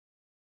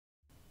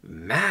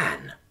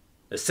Man,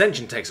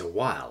 ascension takes a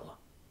while.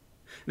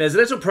 There's a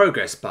little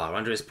progress bar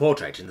under his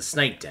portrait in the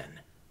snake den,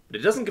 but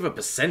it doesn't give a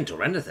percent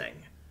or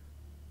anything.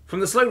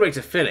 From the slow rate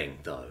of filling,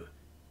 though,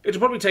 it'll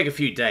probably take a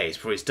few days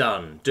before he's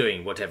done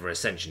doing whatever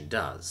ascension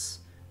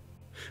does.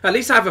 At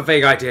least I have a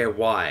vague idea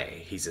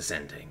why he's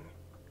ascending.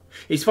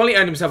 He's finally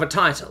earned himself a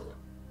title,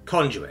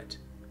 Conduit.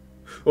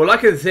 All I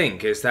can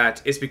think is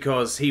that it's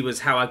because he was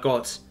how I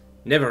got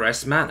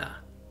Neverest Mana.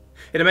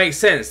 It makes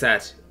sense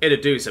that it'd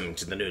do something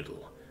to the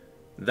noodle.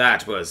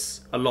 That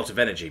was a lot of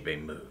energy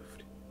being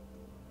moved.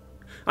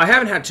 I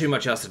haven't had too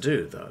much else to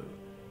do, though.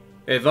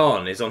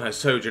 Yvonne is on her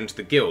sojourn to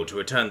the guild to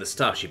return the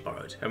stuff she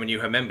borrowed and renew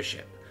her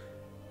membership.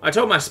 I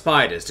told my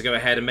spiders to go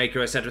ahead and make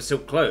her a set of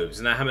silk clothes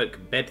and a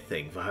hammock bed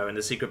thing for her in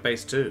the secret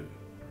base too.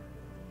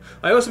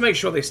 I also make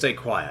sure they stay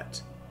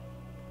quiet.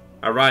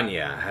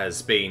 Aranya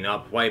has been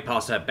up way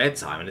past her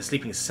bedtime and is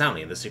sleeping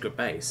soundly in the secret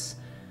base.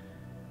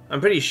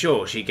 I'm pretty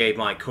sure she gave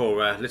my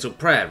core a little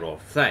prayer or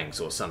thanks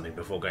or something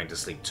before going to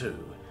sleep too.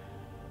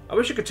 I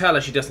wish I could tell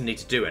her she doesn't need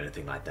to do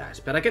anything like that,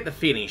 but I get the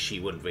feeling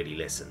she wouldn't really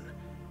listen.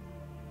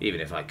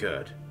 Even if I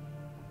could.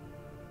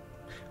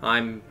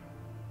 I'm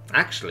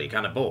actually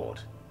kind of bored.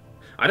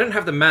 I don't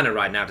have the mana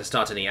right now to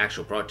start any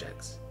actual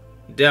projects.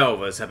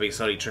 Delvers have been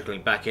slowly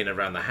trickling back in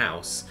around the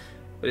house,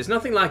 but it's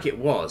nothing like it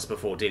was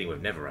before dealing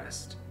with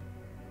Neverest.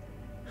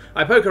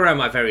 I poke around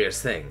my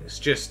various things,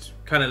 just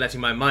kind of letting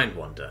my mind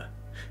wander,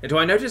 until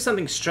I notice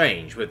something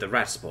strange with the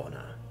rat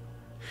spawner.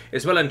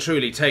 It's well and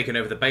truly taken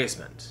over the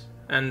basement,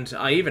 and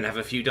I even have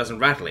a few dozen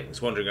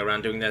ratlings wandering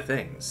around doing their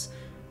things.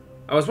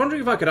 I was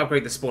wondering if I could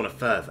upgrade the spawner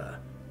further,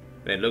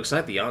 and it looks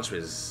like the answer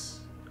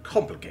is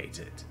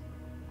complicated.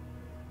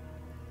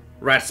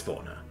 Rat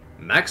spawner,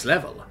 max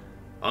level,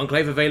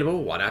 enclave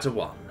available 1 out of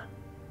 1.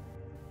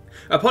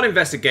 Upon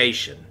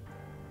investigation,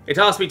 it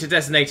asked me to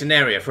designate an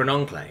area for an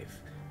enclave.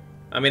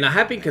 I mean, I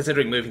have been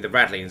considering moving the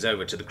ratlings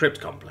over to the crypt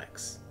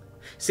complex.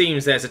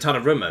 Seems there's a ton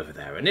of room over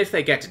there, and if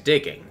they get to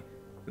digging,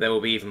 there will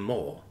be even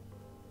more.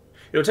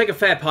 It'll take a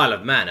fair pile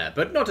of mana,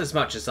 but not as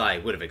much as I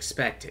would have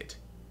expected.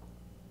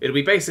 It'll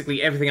be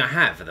basically everything I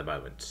have at the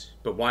moment,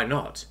 but why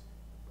not?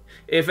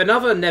 If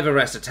another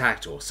Neverest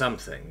attacked or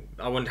something,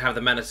 I wouldn't have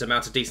the mana to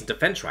mount a decent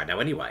defense right now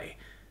anyway.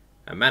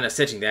 And mana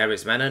sitting there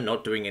is mana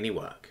not doing any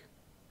work.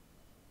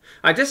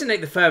 I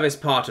designate the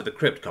furthest part of the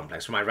crypt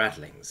complex for my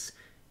ratlings.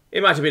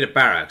 It might have been a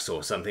barracks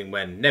or something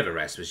when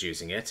Neverest was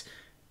using it,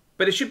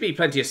 but it should be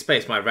plenty of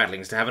space for my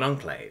ratlings to have an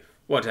enclave,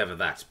 whatever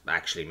that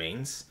actually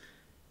means.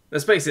 The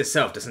space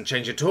itself doesn't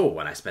change at all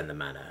when I spend the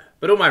mana,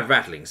 but all my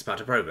ratlings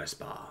spout a progress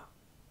bar.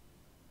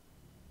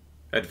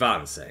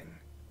 Advancing.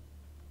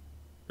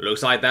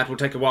 Looks like that will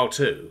take a while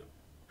too.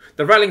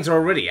 The ratlings are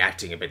already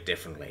acting a bit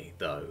differently,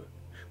 though.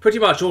 Pretty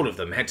much all of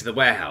them head to the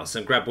warehouse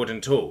and grab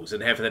wooden tools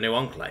and head for the new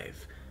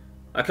enclave.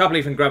 A couple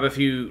even grab a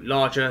few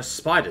larger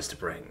spiders to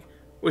bring,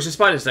 which the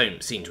spiders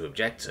don't seem to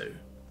object to.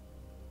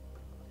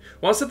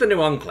 Once at the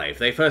new enclave,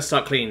 they first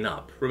start cleaning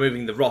up,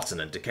 removing the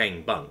rotten and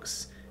decaying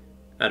bunks.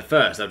 At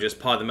first, they'll just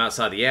pile them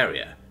outside the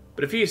area,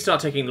 but a few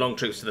start taking long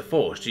trips to the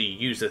forge to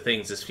use the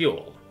things as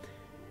fuel.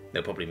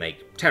 They'll probably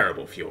make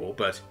terrible fuel,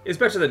 but it's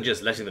better than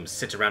just letting them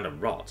sit around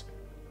and rot.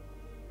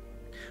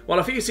 While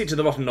a few see to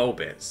the rotten old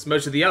bits,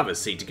 most of the others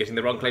see to getting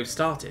their enclave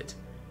started.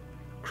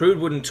 Crude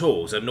wooden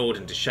tools are gnawed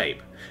into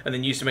shape, and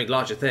then used to make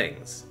larger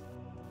things.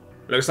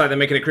 Looks like they're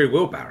making a crude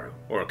wheelbarrow,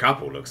 or a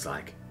couple looks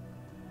like.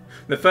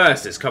 The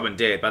first is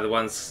commandeered by the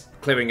ones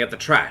clearing out the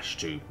trash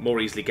to more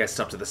easily get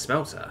stuff to the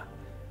smelter.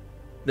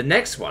 The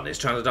next one is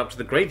transported up to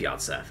the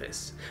graveyard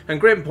surface, and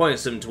Grim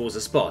points them towards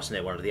a spot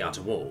near one of the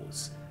outer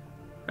walls.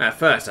 At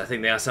first I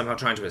think they are somehow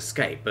trying to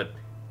escape, but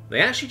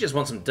they actually just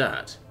want some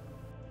dirt.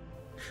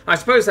 I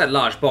suppose that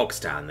large box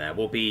down there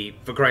will be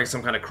for growing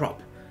some kind of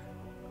crop.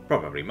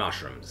 Probably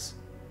mushrooms.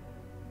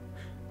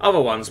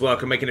 Other ones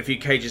work on making a few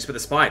cages for the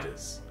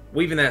spiders,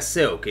 weaving their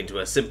silk into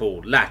a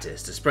simple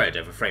lattice to spread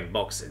over framed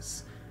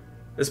boxes.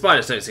 The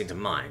spiders don't seem to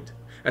mind,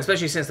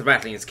 especially since the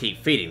ratlings keep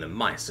feeding them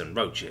mice and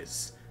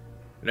roaches.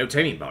 No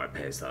taming bar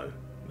appears though,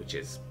 which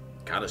is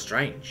kinda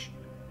strange.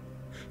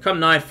 Come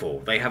nightfall,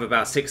 they have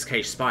about 6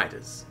 caged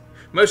spiders.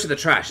 Most of the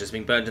trash has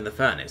been burned in the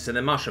furnace, and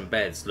their mushroom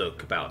beds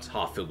look about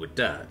half filled with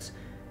dirt.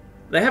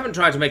 They haven't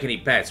tried to make any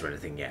beds or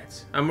anything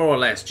yet, and more or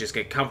less just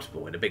get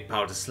comfortable in a big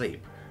pile to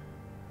sleep.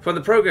 From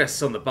the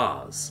progress on the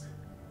bars,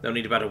 they'll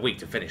need about a week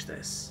to finish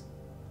this.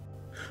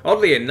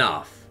 Oddly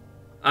enough,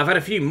 I've had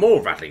a few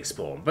more ratlings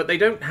spawn, but they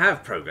don't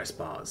have progress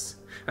bars,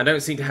 and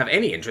don't seem to have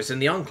any interest in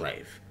the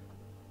enclave.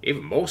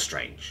 Even more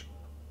strange,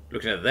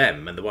 looking at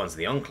them and the ones in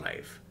the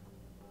enclave,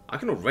 I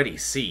can already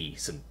see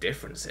some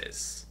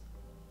differences.